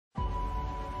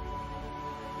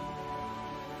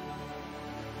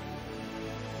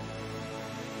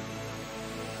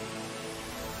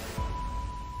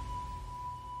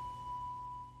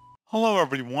Hello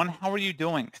everyone, how are you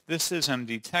doing? This is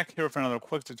MD Tech here for another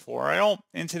quick tutorial.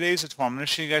 In today's tutorial, I'm going to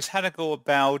show you guys how to go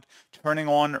about turning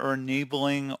on or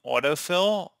enabling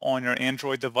autofill on your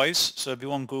Android device. So if you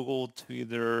want Google to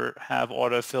either have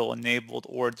autofill enabled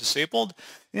or disabled,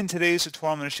 in today's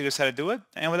tutorial, I'm going to show you guys how to do it.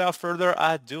 And without further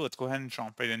ado, let's go ahead and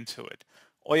jump right into it.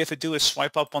 All you have to do is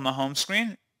swipe up on the home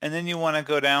screen, and then you want to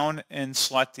go down and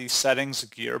select the settings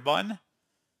gear button.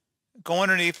 Go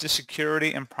underneath the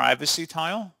security and privacy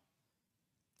tile,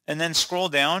 and then scroll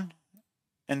down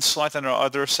and select under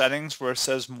other settings where it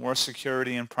says more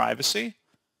security and privacy.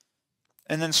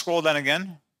 And then scroll down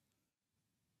again.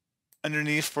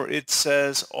 Underneath where it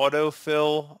says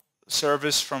autofill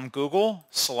service from Google,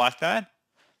 select that.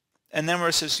 And then where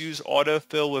it says use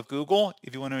autofill with Google,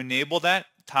 if you want to enable that,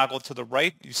 toggle to the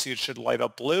right. You see it should light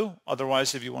up blue.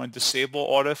 Otherwise, if you want to disable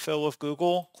autofill with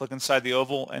Google, click inside the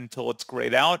oval until it's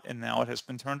grayed out, and now it has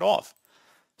been turned off.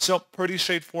 So pretty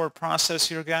straightforward process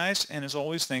here, guys. And as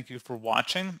always, thank you for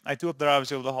watching. I do hope that I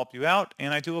was able to help you out,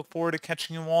 and I do look forward to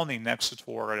catching you all in the next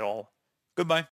tutorial. Goodbye.